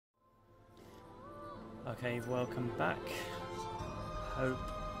Okay, welcome back. Hope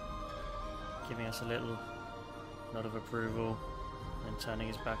giving us a little nod of approval and turning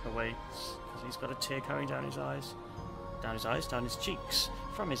his back away because he's got a tear coming down his eyes. Down his cheeks.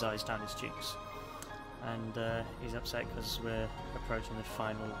 From his eyes, down his cheeks. And he's upset because we're approaching the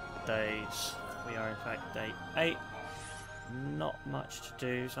final days. We are in fact day 8. Not much to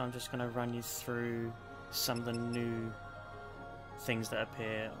do, so I'm just going to run you through some of the new things that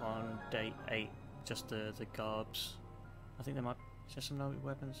appear on day 8. Just the garbs. I think there might be just some new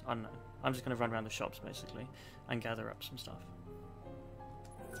weapons. I don't know. I'm just going to run around the shops basically and gather up some stuff.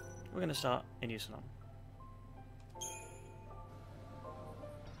 We're going to start in Usalon.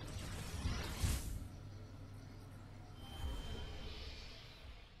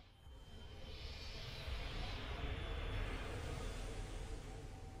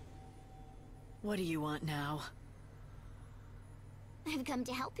 What do you want now? I've come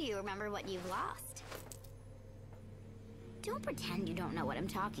to help you remember what you've lost. Don't pretend you don't know what I'm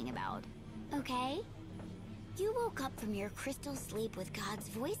talking about, okay? You woke up from your crystal sleep with God's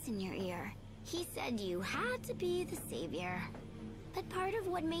voice in your ear. He said you had to be the savior. But part of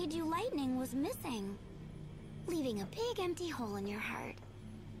what made you lightning was missing, leaving a big empty hole in your heart.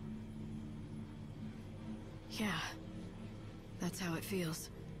 Yeah, that's how it feels.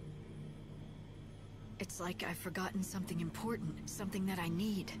 It's like I've forgotten something important, something that I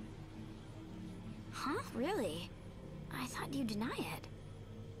need. Huh? Really? I thought you'd deny it.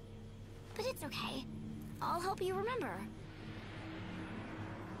 But it's okay. I'll help you remember.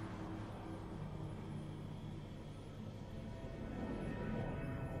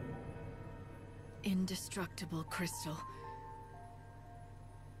 Indestructible crystal.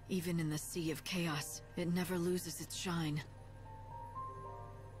 Even in the sea of chaos, it never loses its shine.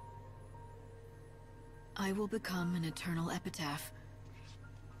 I will become an eternal epitaph.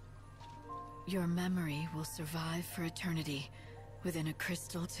 Your memory will survive for eternity within a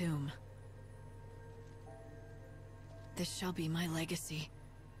crystal tomb. This shall be my legacy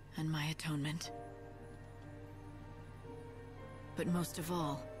and my atonement. But most of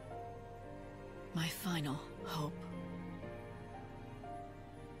all, my final hope.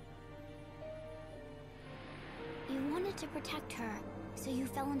 You wanted to protect her, so you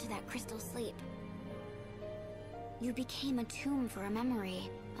fell into that crystal sleep. You became a tomb for a memory,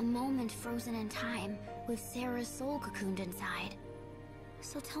 a moment frozen in time, with Sarah's soul cocooned inside.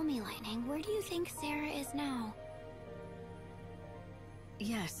 So tell me, Lightning, where do you think Sarah is now?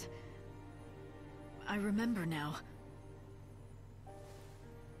 Yes. I remember now.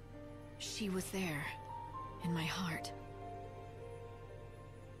 She was there, in my heart.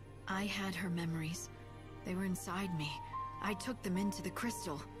 I had her memories. They were inside me. I took them into the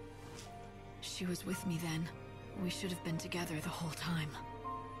crystal. She was with me then. We should have been together the whole time.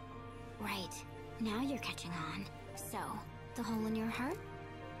 Right. Now you're catching on. So, the hole in your heart?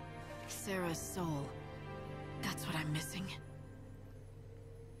 Sarah's soul. That's what I'm missing.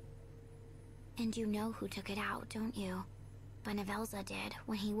 And you know who took it out, don't you? Benevelza did,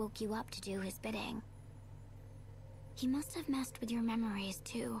 when he woke you up to do his bidding. He must have messed with your memories,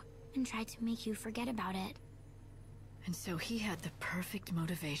 too, and tried to make you forget about it. And so he had the perfect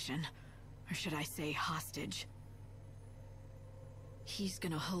motivation. Or should I say hostage. He's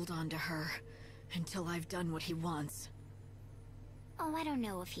gonna hold on to her until I've done what he wants. Oh, I don't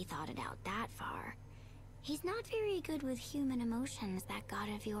know if he thought it out that far. He's not very good with human emotions, that god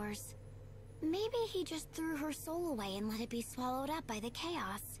of yours. Maybe he just threw her soul away and let it be swallowed up by the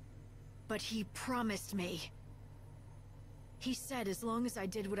chaos. But he promised me. He said as long as I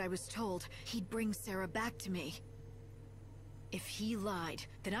did what I was told, he'd bring Sarah back to me. If he lied,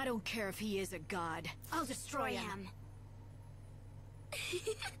 then I don't care if he is a god. I'll destroy him.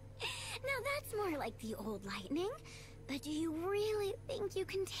 Now that's more like the old Lightning. But do you really think you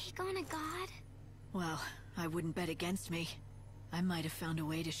can take on a god? Well, I wouldn't bet against me. I might have found a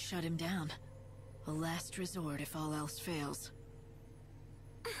way to shut him down. A last resort if all else fails.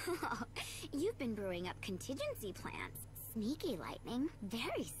 You've been brewing up contingency plans. Sneaky, Lightning.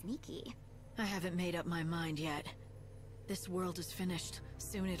 Very sneaky. I haven't made up my mind yet. This world is finished.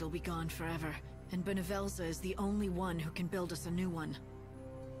 Soon it'll be gone forever. And Benevelza is the only one who can build us a new one.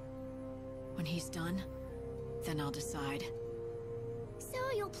 When he's done, then I'll decide. So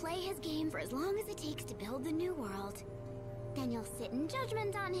you'll play his game for as long as it takes to build the new world. Then you'll sit in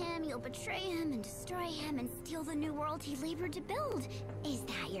judgment on him, you'll betray him and destroy him and steal the new world he labored to build. Is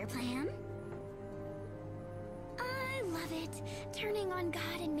that your plan? I love it. Turning on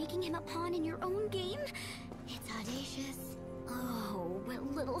God and making him a pawn in your own game. It's audacious. Oh,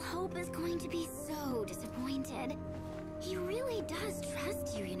 but little Hope is going to be so disappointed. He really does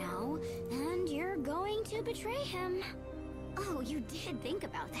trust you, you know, and you're going to betray him. Oh, you did think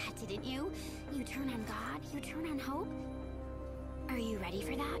about that, didn't you? You turn on God, you turn on hope. Are you ready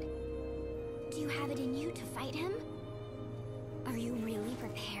for that? Do you have it in you to fight him? Are you really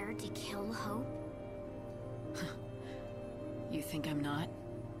prepared to kill hope? You think I'm not?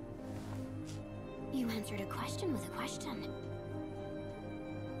 You answered a question with a question.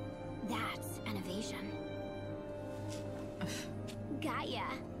 That's an evasion. Got ya.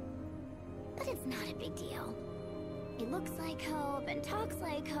 But it's not a big deal. It looks like hope and talks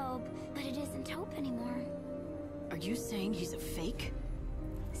like hope, but it isn't hope anymore. Are you saying he's a fake?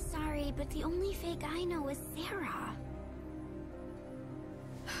 Sorry, but the only fake I know is Sarah.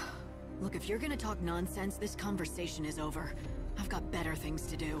 Look, if you're gonna talk nonsense, this conversation is over. I've got better things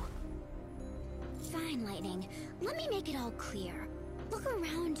to do. Fine, Lightning. Let me make it all clear. Look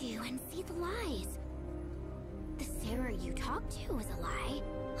around you and see the lies. The Sarah you talk to is a lie.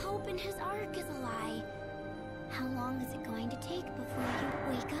 Hope in his arc is a lie. How long is it going to take before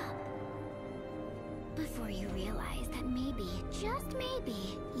you wake up? Before you realize that maybe, just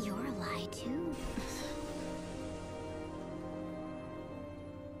maybe, you're a lie too.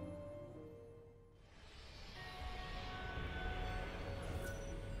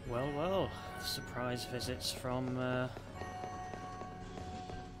 Well, well, surprise visits from, oh,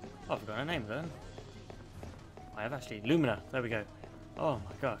 I forgot her name then. I have actually. Lumina, there we go. Oh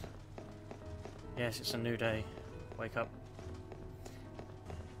my god. Yes, it's a new day. Wake up.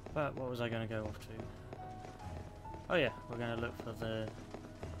 But what was I going to go off to? Oh yeah, we're going to look for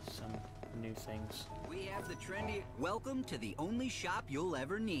some new things. We have the trendy... Welcome to the only shop you'll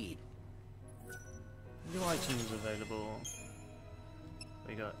ever need. New items available.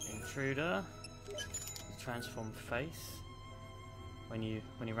 We got Intruder, Transform Faith. When you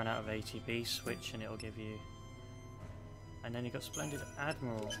run out of ATB, switch and it'll give you. And then you got Splendid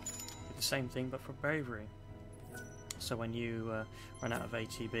Admiral, with the same thing but for bravery. So when you run out of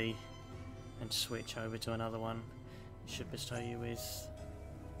ATB and switch over to another one, it should bestow you with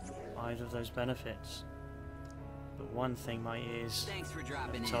either of those benefits. But one thing my ears Thanks for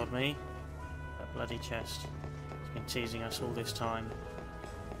dropping told in. me, that bloody chest has been teasing us all this time.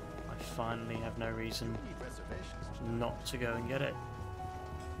 I finally have no reason not to go and get it.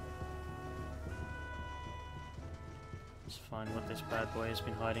 Let's find what this bad boy has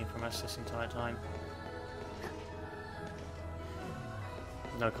been hiding from us this entire time.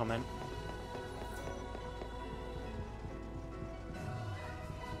 No comment.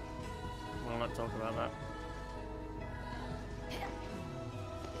 We'll not talk about that.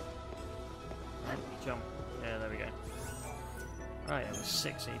 Right, jump. Yeah, there we go. Right, it was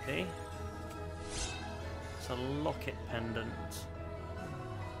 6 EP. It's a locket pendant.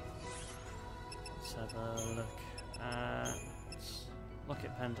 Let's have a look at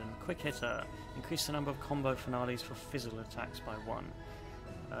locket pendant. Quick hitter. Increase the number of combo finales for physical attacks by 1.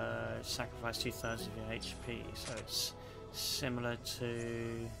 Sacrifice 2/3 of your HP. So it's similar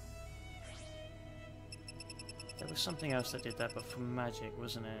to. There was something else that did that, but for magic,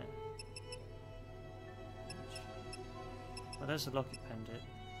 wasn't it? Well, there's the locket pendant.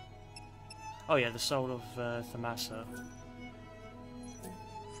 Oh yeah, the soul of Thamasa.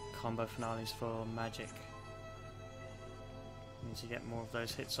 Combo finales for magic. Need to get more of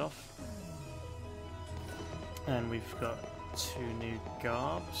those hits off. And we've got 2 new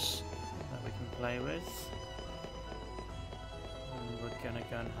garbs that we can play with. And we're gonna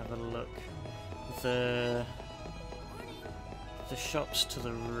go and have a look. The shops to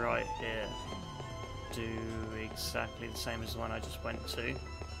the right here do exactly the same as the one I just went to.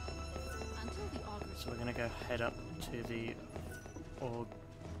 So we're gonna go head up to the oh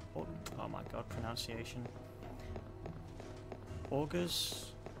my god, pronunciation.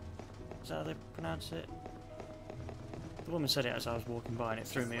 Augurs? Is that how they pronounce it? The woman said it as I was walking by and it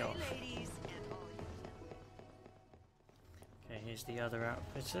threw me off. Okay, here's the other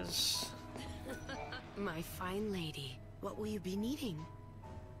outfitters. My fine lady, what will you be needing?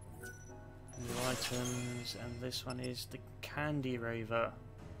 New items, and this one is the Candy Raver.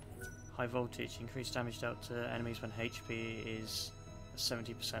 High voltage, increased damage dealt to enemies when HP is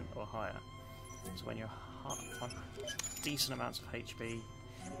 70% or higher. So when you're on decent amounts of HP,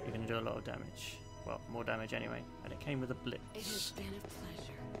 you're going to do a lot of damage. Well, more damage anyway. And it came with a blitz. It has been a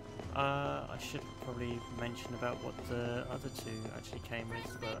pleasure. I should probably mention about what the other 2 actually came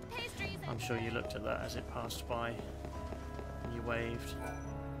with, but I'm sure you looked at that as it passed by and you waved.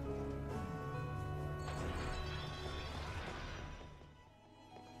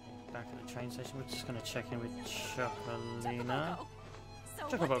 Back at the train station, we're just going to check in with Chocolina.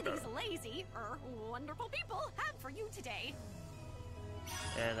 So what do these lazy, wonderful people have for you today?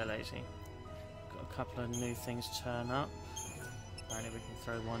 Yeah, they're lazy. Got a couple of new things turn up. Apparently we can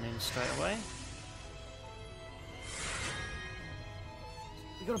throw one in straight away.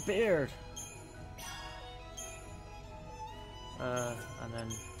 We got a beard! And then a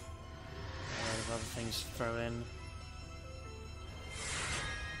lot of other things to throw in.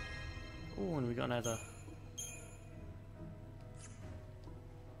 Oh, and we got another.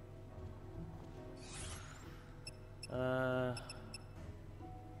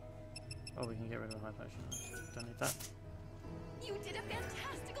 Oh, we can get rid of a high potion. Don't need that. You did a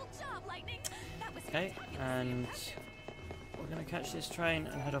fantastical job, Lightning. That was Okay, spectacular. and we're gonna catch this train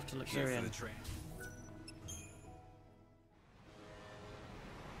and head off to Luxurion.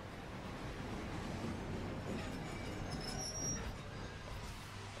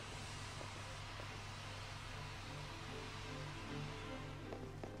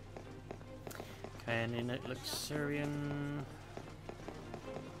 Okay, and in Luxurion,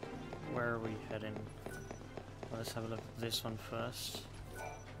 where are we heading? Well, let's have a look at this one first.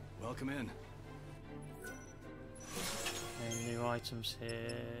 Welcome in. Okay, new items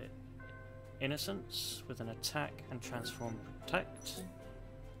here. Innocence with an attack and transform protect.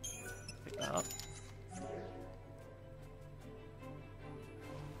 Pick that up.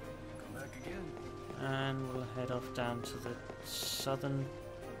 Come back again. And we'll head off down to the southern...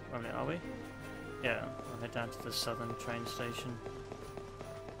 Wait a minute, are we? Yeah, we'll head down to the southern train station.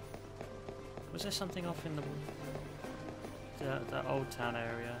 Was there something off in the old town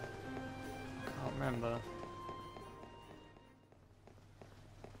area? Can't remember.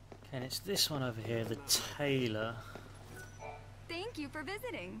 Okay, and it's this one over here, the tailor. Thank you for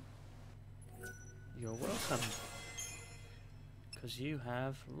visiting. You're welcome. Because you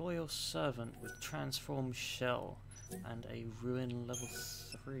have Loyal Servant with Transform Shell and a Ruin level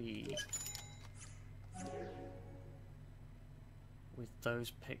 3. With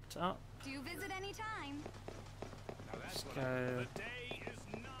those picked up, Do visit anytime. let's go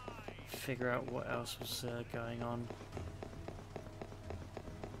figure out what else was going on.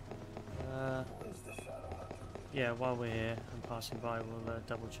 Yeah, while we're here and passing by, we'll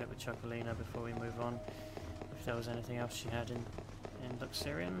double check with Chocolina before we move on. If there was anything else she had in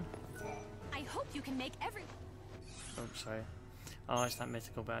Luxurion. I hope you can make every. Oh, sorry. Oh, it's that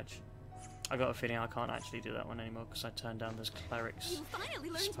mythical badge. I got a feeling I can't actually do that one anymore because I turned down those clerics. You finally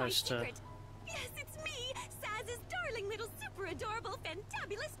learned my Supposed to- secret. Yes, it's me, Saz's darling little super adorable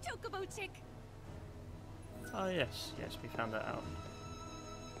fantabulous chocobo chick. Oh yes, yes, we found that out.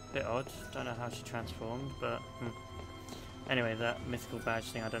 Bit odd, don't know how she transformed, but anyway, that mythical badge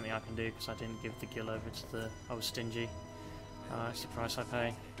thing I don't think I can do because I didn't give the gill over to the old stingy. That's the price I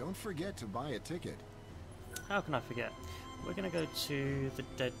pay. Don't forget to buy a ticket. How can I forget? We're gonna go to the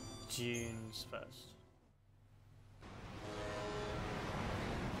Dead Dunes first.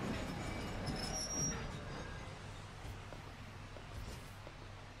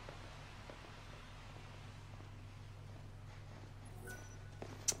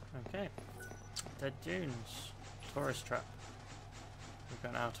 Okay, Dead Dunes, tourist trap. We're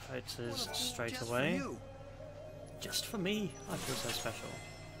going out of Hexes straight away. Just for me, I feel so special.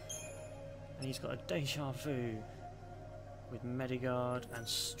 And he's got a Deja Vu with Medigard and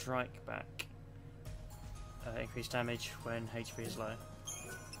Strike Back. Increased damage when HP is low.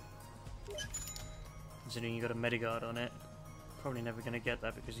 Considering you got a Medigard on it, probably never going to get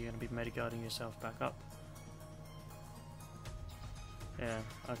that because you're going to be Medigarding yourself back up. Yeah,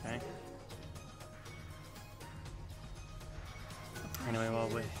 okay. Anyway, while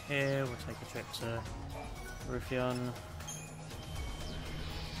we're here, we'll take a trip to Ruffion.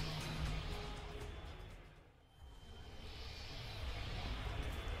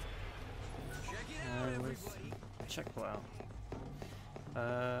 Check what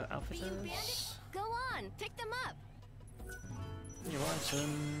out. Outfitters. Go on, pick them up. New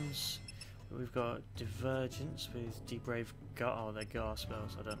items. We've got Divergence with Debrave Gar. Oh, they're Gar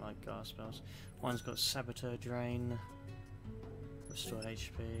spells. I don't like Gar spells. One's got Saboteur Drain. Restore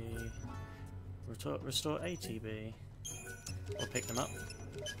HP. Restore ATB. We'll pick them up.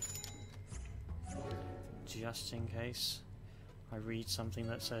 Just in case I read something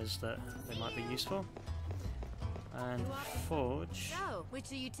that says that they might be useful. And Forge So, which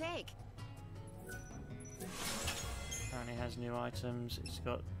do you take? apparently has new items. It's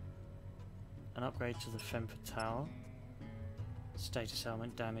got an upgrade to the Femme Fatale, status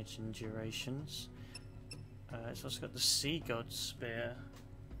element damage and durations. It's also got the Sea God Spear.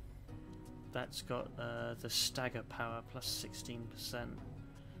 That's got the stagger power plus 16%.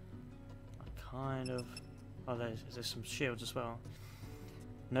 I kind of... Oh, there's some shields as well.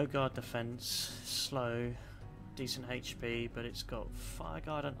 No guard defense, slow, decent HP, but it's got Fire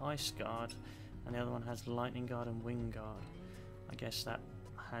Guard and Ice Guard and the other one has lightning guard and wing guard. I guess that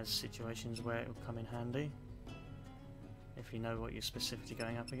has situations where it will come in handy if you know what you're specifically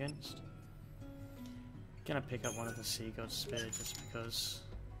going up against. Gonna pick up one of the Sea God Spear just because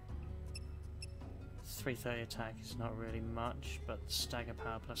 330 attack is not really much, but stagger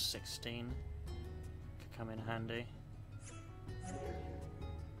power plus 16 could come in handy.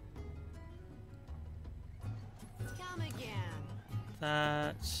 Come again.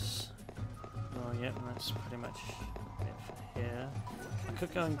 That's... well, yep, that's pretty much it for here. I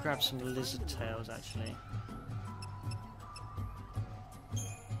could go and grab some lizard tails, actually.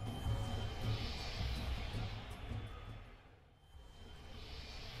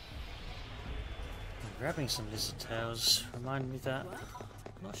 Grabbing some lizard tails remind me that...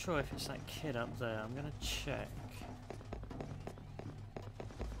 I'm not sure if it's that kid up there. I'm gonna check.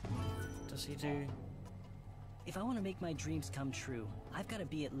 Does he do... If I want to make my dreams come true, I've got to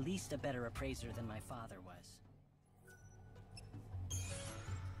be at least a better appraiser than my father was.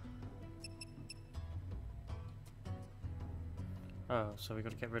 Oh, so we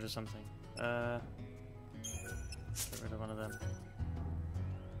got to get rid of something. Get rid of one of them.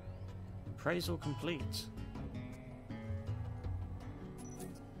 Appraisal complete.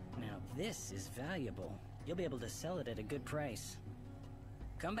 Now this is valuable. You'll be able to sell it at a good price.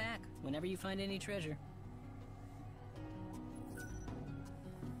 Come back whenever you find any treasure.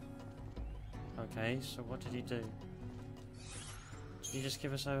 Okay, so what did he do? Did he just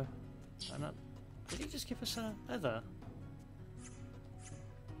give us a... did he just give us a leather?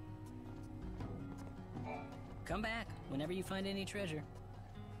 Come back whenever you find any treasure.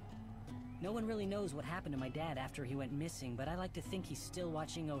 No one really knows what happened to my dad after he went missing, but I like to think he's still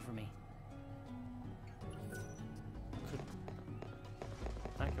watching over me.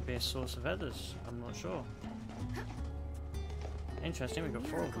 That could be a source of feathers. I'm not sure. Interesting, we've got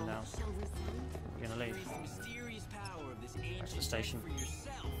 4 of them now. We're gonna leave. Back to the station.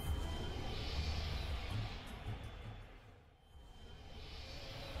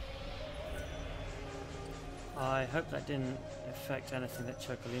 I hope that didn't affect anything that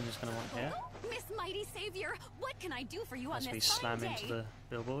Chocolina's going to want here. Miss Mighty Savior, what can I do for you As on we this fine slam day? into the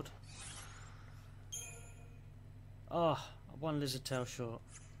billboard. Oh, one lizard tail short.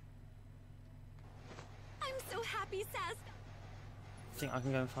 I'm so happy, Saz. Think I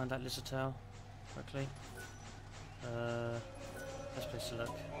can go and find that lizard tail quickly. Best place to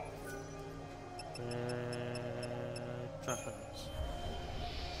look. Dry feathers.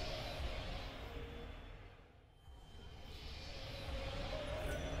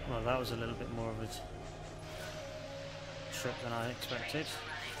 Well, that was a little bit more of a trip than I expected.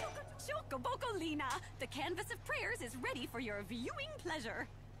 Chocolina, the canvas of prayers is ready for your viewing pleasure.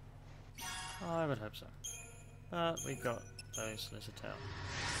 I would hope so. But we got those lizard tail.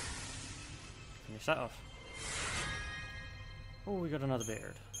 Finish that off. Oh, we got another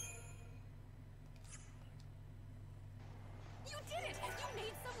beard. You did it! You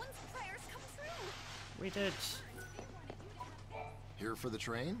made someone's prayers come true! We did. Here for the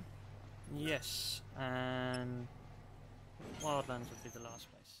train? Yes, and Wildlands would be the last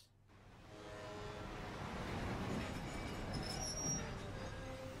place.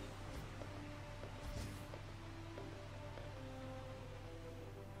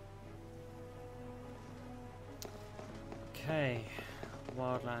 Okay,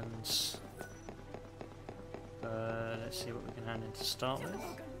 Wildlands. Let's see what we can hand in to start with.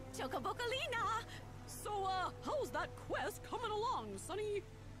 Chocolina! So, how's that quest coming along, Sonny?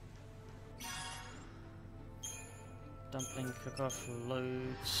 Dumpling cook-off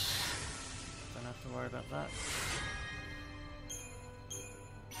loads. Don't have to worry about that.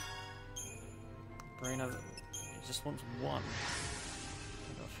 Brain over. It just wants one.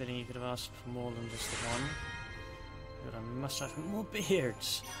 I've got a feeling you could have asked for more than just the one. Got a mustache with more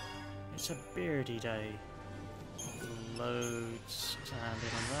beards. It's a beardy day. Loads to hand in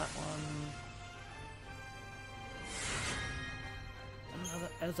on that one. Another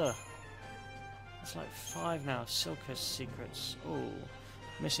ether. That's like 5 now. Silkus secrets. Oh,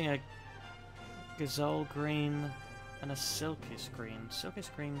 missing a gazelle green and a Silkus green. Silkus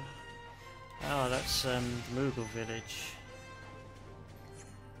green. Oh, that's the Moogle village.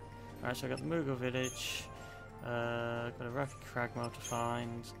 Alright, so I got the Moogle village. Got a rocky cragmail to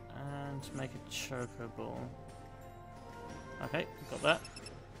find and to make a choco ball. Okay, got that.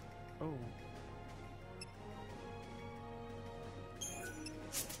 Oh.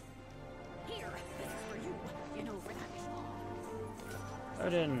 Here, this is for you. You know, for that.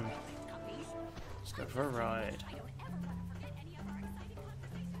 Odin. Let's go for a ride. I don't ever want to forget any of our exciting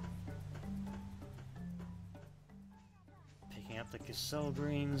conversations. Picking up the Because Soul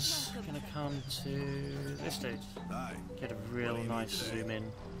Green's gonna come to this dude. Hi. Get a real nice zoom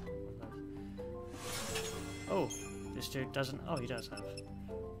in. Oh, this dude doesn't. Oh, he does have.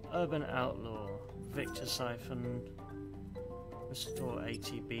 Urban Outlaw, Victor Siphon, restore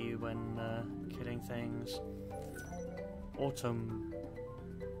ATB when killing things. Autumn.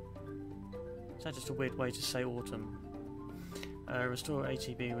 Is that just a weird way to say autumn? Restore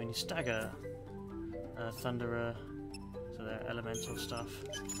ATB when you stagger. Thunderer, so they're elemental stuff.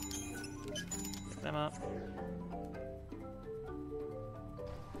 Pick them up.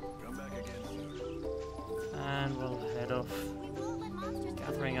 Come back again. And we'll head off,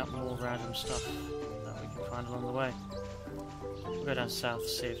 gathering up more random stuff that we can find along the way. We'll go down south to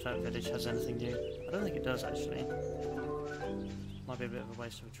see if that village has anything new. I don't think it does actually. Might be a bit of a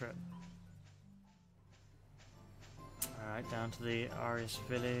waste of a trip. Alright, down to the Arius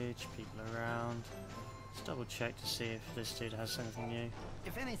village, people around. Let's double check to see if this dude has anything new.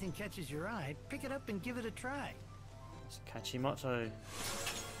 If anything catches your eye, pick it up and give it a try. It's a catchy motto.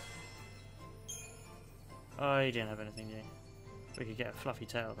 Oh, he didn't have anything new. We could get a fluffy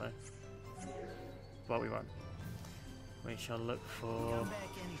tail though. But we won't. We shall look for Come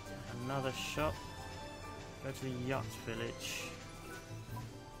back anytime. another shop. Go to the yacht village.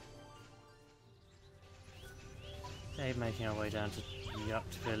 Okay, making our way down to the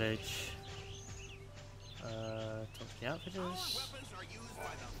yacht village. Talk to the outfitters.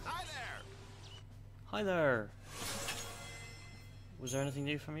 Hi there. Hi there! Was there anything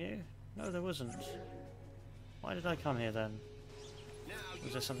new from you? No, there wasn't. Why did I come here then?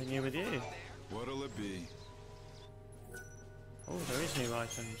 Was there something new with you? What'll it be? Oh, there is new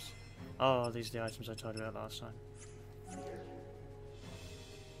items. Oh, these are the items I told you about last time.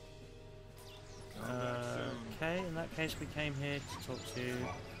 Okay, in that case we came here to talk to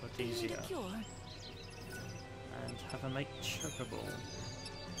Cordesia and have her make Chocobo.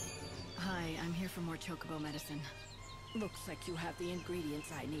 Hi, I'm here for more chocobo medicine. Looks like you have the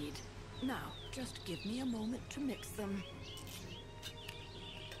ingredients I need. Now, just give me a moment to mix them.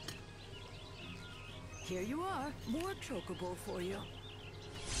 Here you are, more chocobo for you.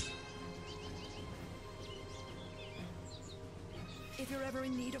 If you're ever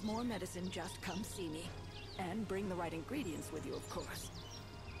in need of more medicine, just come see me. And bring the right ingredients with you, of course.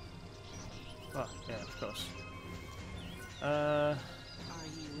 Oh, yeah, of course.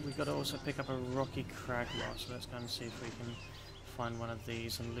 We've got to also pick up a rocky crag lot, so let's go and see if we can find one of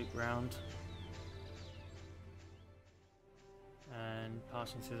these and loop round. And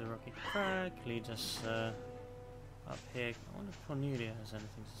passing through the rocky crag leads us up here. I wonder if Cornelia has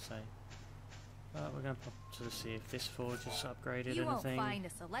anything to say. We're going to pop to see if this forge is upgraded. You anything. won't find a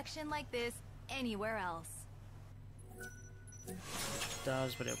selection like this anywhere else. It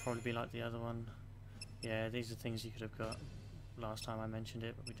does, but it'll probably be like the other one. Yeah, these are things you could have got last time I mentioned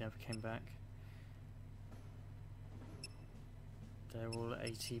it, but we never came back. They're all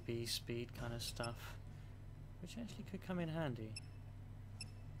ATB speed kind of stuff, which actually could come in handy.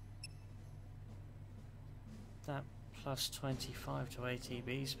 That plus 25 to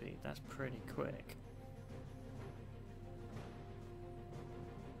ATB speed, that's pretty quick.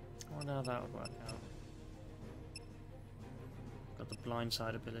 I wonder how that would work out. Got the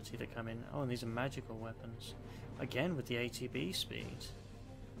blindside ability to come in. Oh, and these are magical weapons. Again with the ATB speed.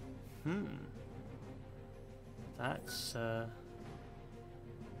 That's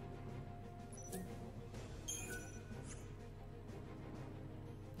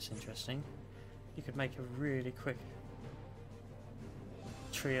interesting. You could make a really quick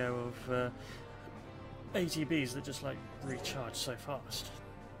trio of ATBs that just like recharge so fast.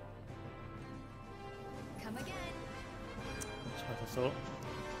 Come again. That's what I thought.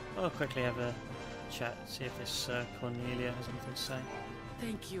 I'll quickly have a chat, see if this Cornelia has anything to say.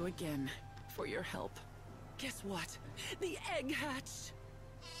 Thank you again for your help. Guess what? The egg hatched!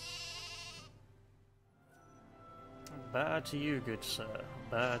 Bad to you, good sir.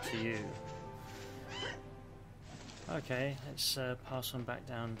 Bad to you. Okay, let's pass on back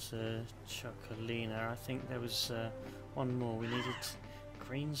down to Chocolina. I think there was one more. We needed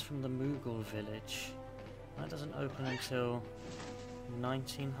greens from the Moogle village. That doesn't open until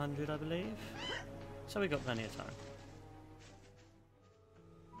 1900, I believe. So we got plenty of time.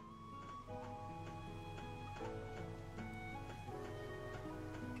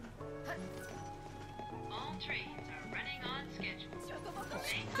 All trains are running on schedule.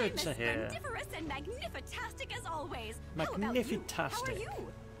 Good to hear. Splendiferous and magnifitastic as always. Magnifitastic. How are you?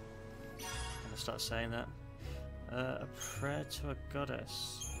 I'm gonna start saying that. A prayer to a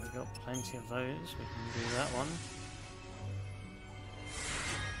goddess. We've got plenty of those. We can do that one.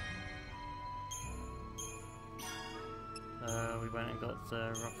 we went and got the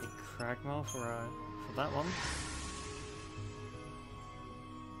Rocky Cragmore for that one.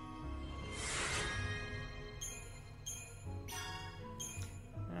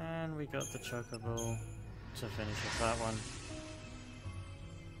 And we got the Chocobo to finish off that one.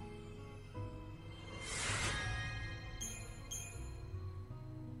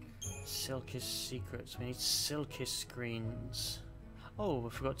 Silkish secrets. We need Silkish greens. Oh, we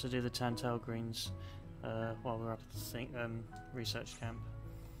forgot to do the Tantal greens while we were up at the research camp.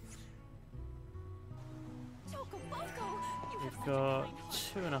 We've got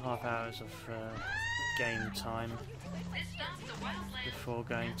 2.5 hours of game time before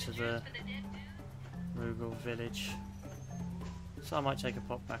going to the Moogle village. So I might take a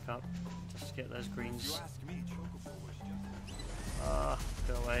pop back up just to get those greens. Ah,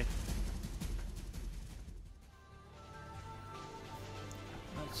 go away.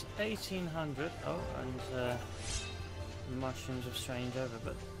 That's 1800. Oh, and mushrooms of strange over,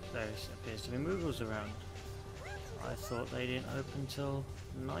 but there appears to be Moogles around. I thought they didn't open till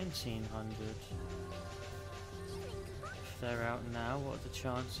 1900. If they're out now, what are the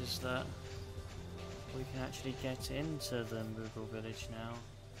chances that we can actually get into the Moogle village now?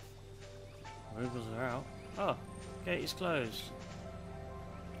 Moogles are out. Oh, gate is closed.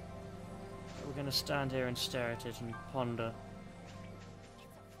 We're going to stand here and stare at it and ponder.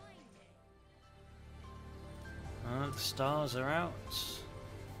 The stars are out.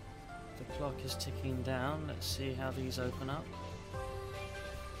 The clock is ticking down. Let's see how these open up.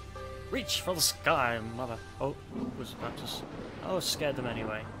 Reach for the sky, mother. Oh, was about to. Oh, scared them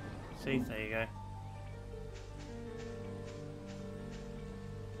anyway. See, there you go.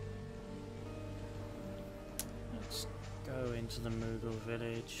 Let's go into the Moogle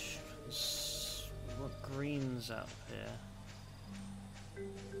village. What greens out here?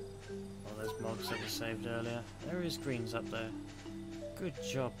 Oh, there's mogs that were saved earlier. There is greens up there. Good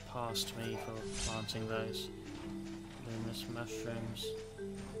job past me for planting those. Luminous mushrooms.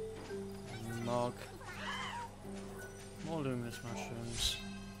 Mog. More luminous mushrooms.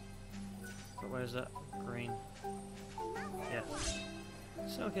 But where's that green? Yeah.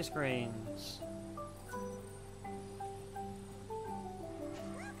 Silkish greens.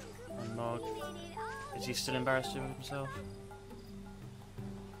 And Mog. Is he still embarrassed with himself?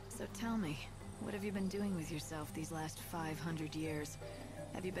 So tell me, what have you been doing with yourself these last 500 years?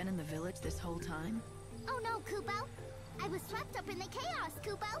 Have you been in the village this whole time? Oh no, Kupo! I was swept up in the chaos,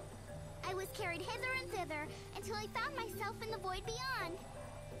 Kupo! I was carried hither and thither until I found myself in the void beyond.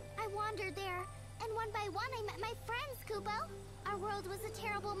 I wandered there, and one by one I met my friends, Kupo. Our world was a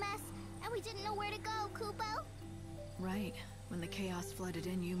terrible mess, and we didn't know where to go, Kupo. Right. When the chaos flooded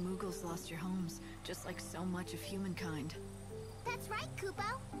in, you Moogles lost your homes, just like so much of humankind. That's right,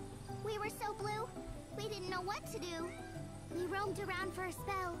 Kupo. We were so blue, we didn't know what to do. We roamed around for a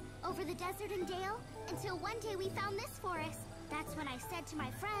spell, over the desert and dale, until one day we found this forest. That's when I said to my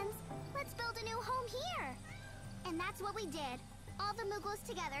friends, let's build a new home here. And that's what we did. All the Moogles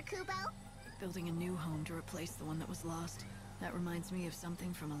together, Kupo. Building a new home to replace the one that was lost. That reminds me of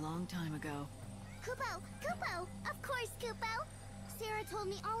something from a long time ago. Kupo! Kupo! Of course, Kupo! Sarah told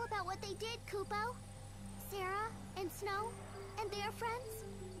me all about what they did, Kupo. Sarah and Snow and their friends,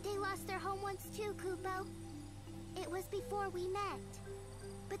 they lost their home once too, Kupo. It was before we met.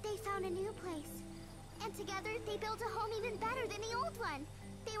 But they found a new place. And together, they built a home even better than the old one.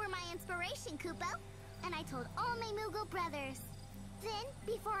 They were my inspiration, Kupo. And I told all my Moogle brothers. Then,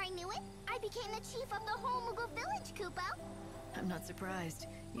 before I knew it, I became the chief of the whole Moogle village, Kupo. I'm not surprised.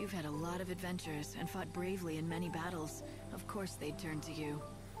 You've had a lot of adventures and fought bravely in many battles. Of course they'd turn to you.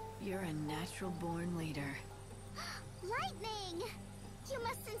 You're a natural-born leader. Lightning! You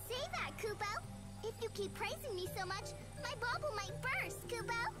mustn't say that, Kupo. If you keep praising me so much, my bubble might burst,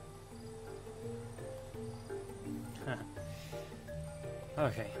 Kupo.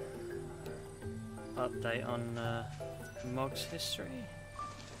 Okay. Update on Mog's history.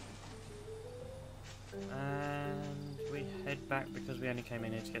 And we head back because we only came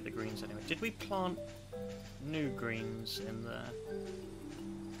in here to get the greens anyway. Did we plant new greens in there?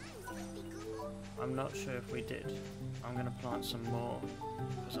 I'm not sure if we did. I'm going to plant some more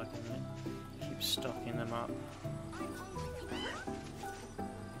because I can keep stocking them up.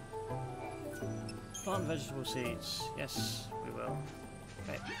 Plant vegetable seeds. Yes, we will.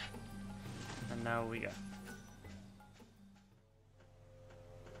 Okay. And now we go.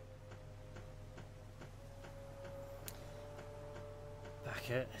 Back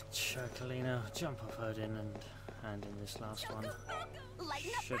at Chocolina. Jump off Odin and hand in this last one.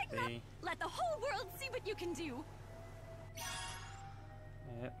 Lighten up, Should be. Let the whole world see what you can do.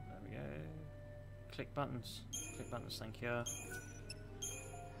 Yep, there we go. Click buttons. click buttons, thank you.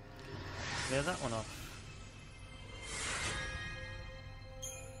 Clear that one off.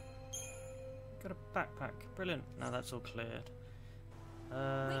 Got a backpack, brilliant. Now that's all cleared.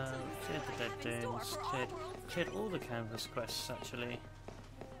 Cleared the dead dunes, cleared all the canvas quests actually.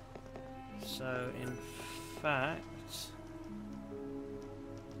 So in fact,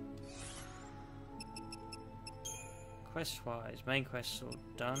 quest-wise, main quests all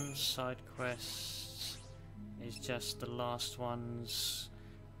done. Side quests is just the last ones,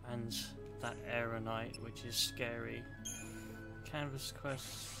 and that Aeronite, which is scary. Canvas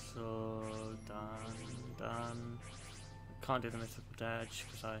quests all done. Can't do the mythical badge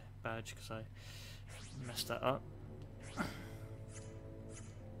because I messed that up.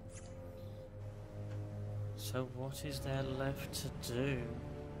 So what is there left to do?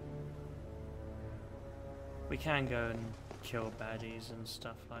 We can go and kill baddies and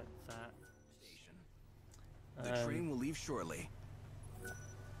stuff like that. The train will leave shortly.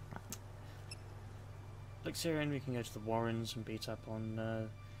 Look, Syrian, we can go to the Warrens and beat up on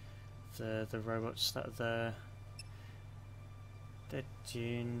the robots that are there. Dead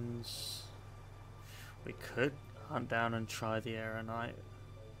dunes. We could hunt down and try the Aeronite,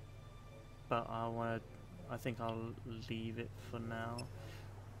 but I think I'll leave it for now.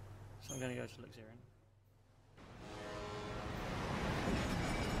 So I'm going to go to Luxurian.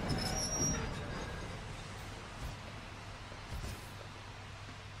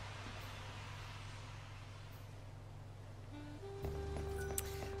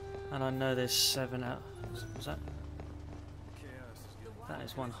 And I know there's 7 out. Was that? That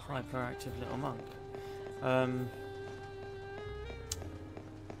is one hyperactive little monk.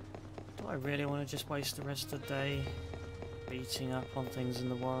 Do I really want to just waste the rest of the day beating up on things in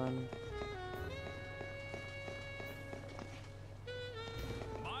the Warren?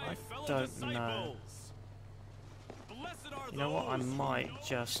 I don't know. You know what? I might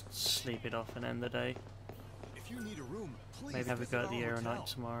just sleep it off and end the day. If you need a room, please maybe have a go at the visit our Aeronite hotel.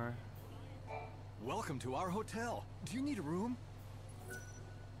 tomorrow. Welcome to our hotel. Do you need a room?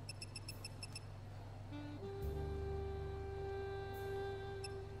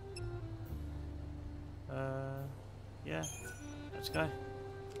 Yeah, let's go.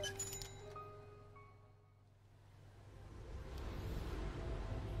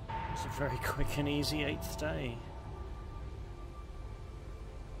 It's a very quick and easy 8th day.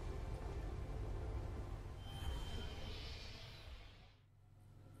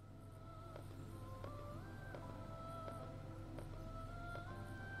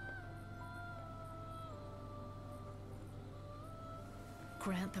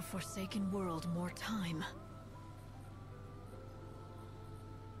 Grant the Forsaken World more time.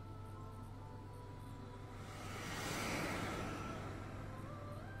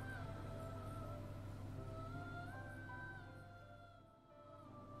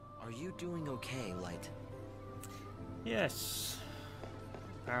 Are you doing okay, Light? Yes.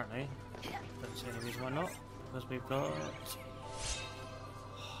 Apparently. Don't see any reason why not. Because we've got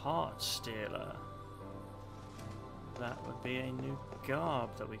Heart Stealer. That would be a new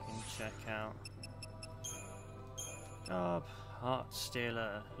garb that we can check out. Garb, Heart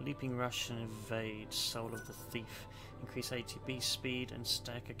Stealer, Leaping Rush and Evade, Soul of the Thief. Increase ATB speed and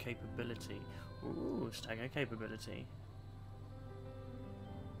stagger capability. Ooh, stagger capability.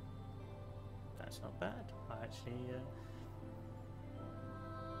 That's not bad. I actually,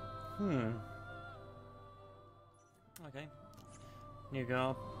 Okay. New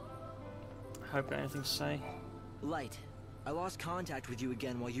garb. Hope got anything to say? Light, I lost contact with you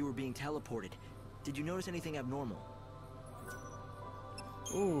again while you were being teleported. Did you notice anything abnormal?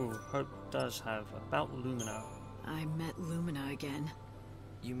 Ooh, Hope does have. About Lumina. I met Lumina again.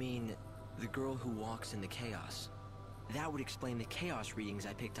 You mean the girl who walks in the chaos? That would explain the chaos readings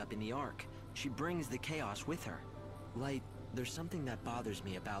I picked up in the Ark. She brings the chaos with her. Light, there's something that bothers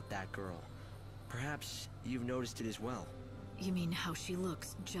me about that girl. Perhaps you've noticed it as well. You mean how she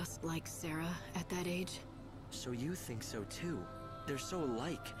looks just like Sarah at that age? So you think so too? They're so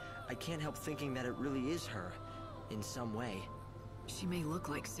alike. I can't help thinking that it really is her, in some way. She may look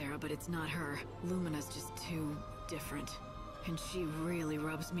like Sarah, but it's not her. Lumina's just too different. And she really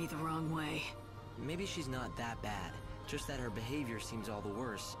rubs me the wrong way. Maybe she's not that bad, just that her behavior seems all the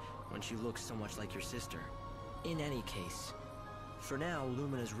worse when she looks so much like your sister. In any case, for now,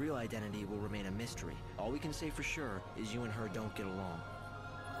 Lumina's real identity will remain a mystery. All we can say for sure is you and her don't get along.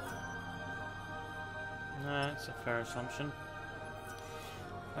 That's a fair assumption.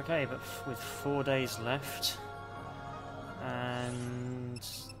 Okay, but with 4 days left, and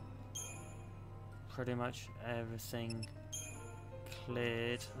pretty much everything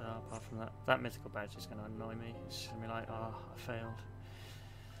cleared. Apart from that, that mythical badge is going to annoy me. It's going to be like, oh, I failed.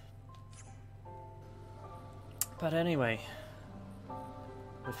 But anyway,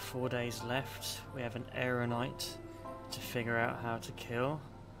 with 4 days left, we have an Aeronite to figure out how to kill.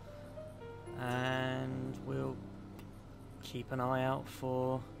 And we'll keep an eye out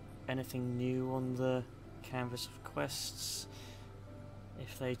for anything new on the canvas of quests,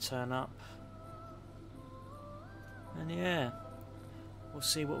 if they turn up. And yeah, we'll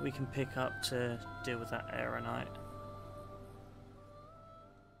see what we can pick up to deal with that Aeronite.